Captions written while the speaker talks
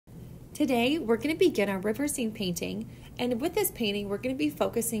Today, we're going to begin our river scene painting, and with this painting, we're going to be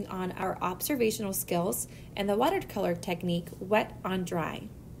focusing on our observational skills and the watercolor technique, wet on dry.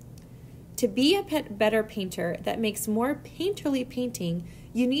 To be a better painter that makes more painterly painting,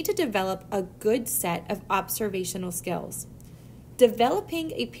 you need to develop a good set of observational skills.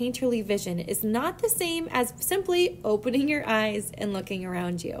 Developing a painterly vision is not the same as simply opening your eyes and looking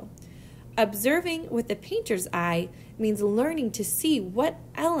around you. Observing with the painter's eye means learning to see what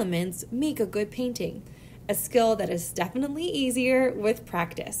elements make a good painting, a skill that is definitely easier with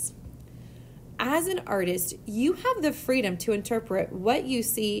practice. As an artist, you have the freedom to interpret what you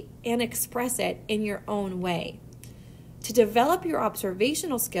see and express it in your own way. To develop your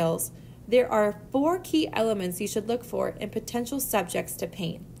observational skills, there are 4 key elements you should look for in potential subjects to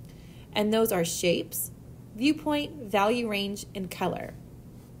paint, and those are shapes, viewpoint, value range, and color.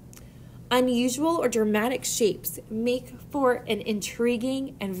 Unusual or dramatic shapes make for an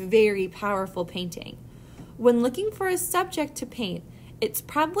intriguing and very powerful painting. When looking for a subject to paint, it's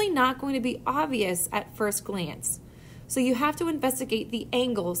probably not going to be obvious at first glance, so you have to investigate the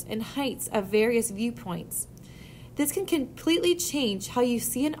angles and heights of various viewpoints. This can completely change how you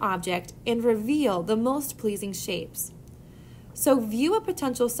see an object and reveal the most pleasing shapes. So view a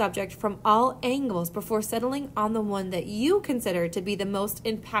potential subject from all angles before settling on the one that you consider to be the most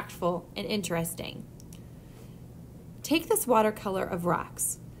impactful and interesting. Take this watercolor of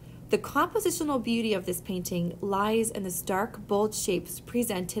rocks. The compositional beauty of this painting lies in the stark, bold shapes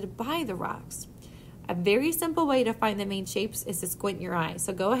presented by the rocks. A very simple way to find the main shapes is to squint your eyes.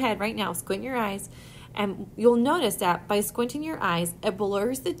 So go ahead right now, squint your eyes, and you'll notice that by squinting your eyes, it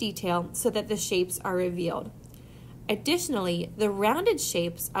blurs the detail so that the shapes are revealed. Additionally, the rounded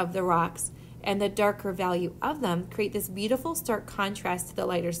shapes of the rocks and the darker value of them create this beautiful stark contrast to the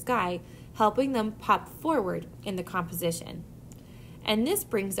lighter sky, helping them pop forward in the composition. And this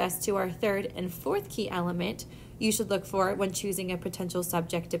brings us to our 3rd and 4th key element you should look for when choosing a potential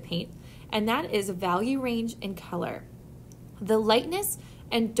subject to paint, and that is value range and color. The lightness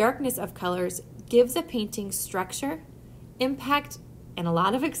and darkness of colors gives a painting structure, impact, and a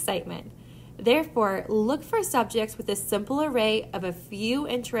lot of excitement. Therefore, look for subjects with a simple array of a few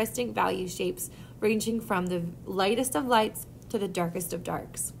interesting value shapes ranging from the lightest of lights to the darkest of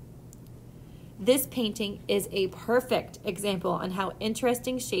darks. This painting is a perfect example on how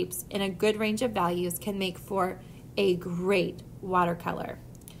interesting shapes in a good range of values can make for a great watercolor.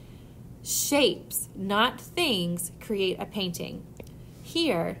 Shapes, not things, create a painting.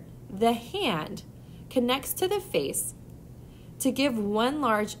 Here, the hand connects to the face to give one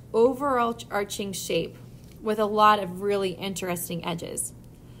large overarching shape with a lot of really interesting edges.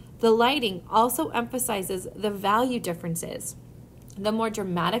 The lighting also emphasizes the value differences. The more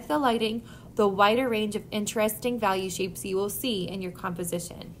dramatic the lighting, the wider range of interesting value shapes you will see in your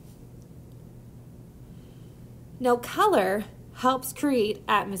composition. Now, color helps create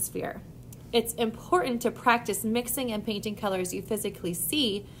atmosphere. It's important to practice mixing and painting colors you physically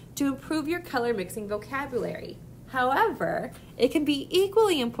see to improve your color mixing vocabulary. However, it can be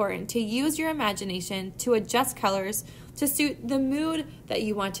equally important to use your imagination to adjust colors to suit the mood that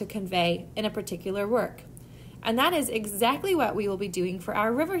you want to convey in a particular work. And that is exactly what we will be doing for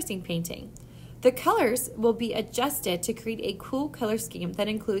our river scene painting. The colors will be adjusted to create a cool color scheme that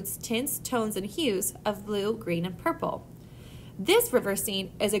includes tints, tones, and hues of blue, green, and purple. This river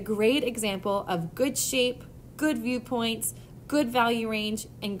scene is a great example of good shape, good viewpoints, good value range,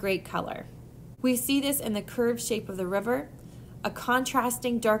 and great color. We see this in the curved shape of the river, a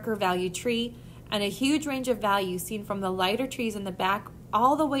contrasting darker value tree, and a huge range of values seen from the lighter trees in the back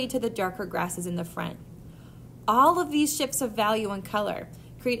all the way to the darker grasses in the front. All of these shifts of value and color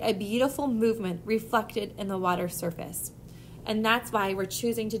create a beautiful movement reflected in the water surface. And that's why we're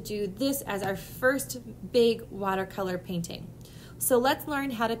choosing to do this as our first big watercolor painting. So let's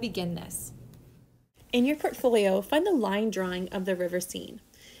learn how to begin this. In your portfolio, find the line drawing of the river scene.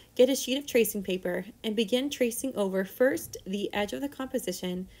 Get a sheet of tracing paper and begin tracing over first the edge of the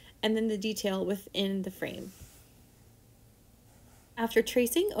composition and then the detail within the frame. After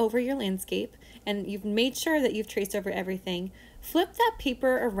tracing over your landscape and you've made sure that you've traced over everything, flip that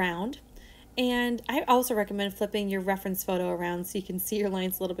paper around, and I also recommend flipping your reference photo around so you can see your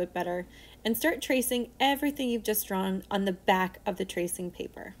lines a little bit better, and start tracing everything you've just drawn on the back of the tracing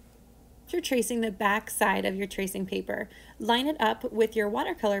paper. After tracing the back side of your tracing paper, line it up with your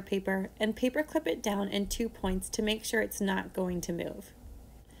watercolor paper and paper clip it down in 2 points to make sure it's not going to move.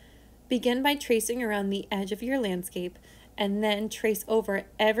 Begin by tracing around the edge of your landscape and then trace over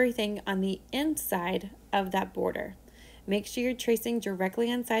everything on the inside of that border. Make sure you're tracing directly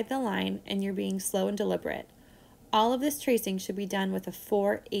inside the line and you're being slow and deliberate. All of this tracing should be done with a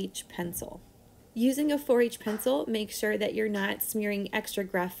 4H pencil. Using a 4H pencil, make sure that you're not smearing extra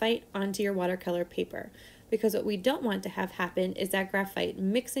graphite onto your watercolor paper, because what we don't want to have happen is that graphite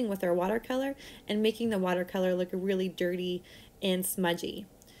mixing with our watercolor and making the watercolor look really dirty and smudgy.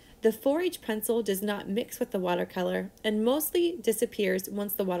 The 4H pencil does not mix with the watercolor and mostly disappears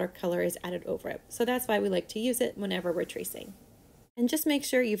once the watercolor is added over it. So that's why we like to use it whenever we're tracing. And just make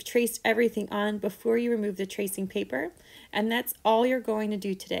sure you've traced everything on before you remove the tracing paper. And that's all you're going to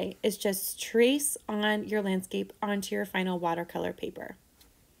do today, is just trace on your landscape onto your final watercolor paper.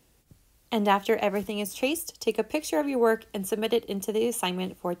 And after everything is traced, take a picture of your work and submit it into the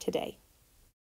assignment for today.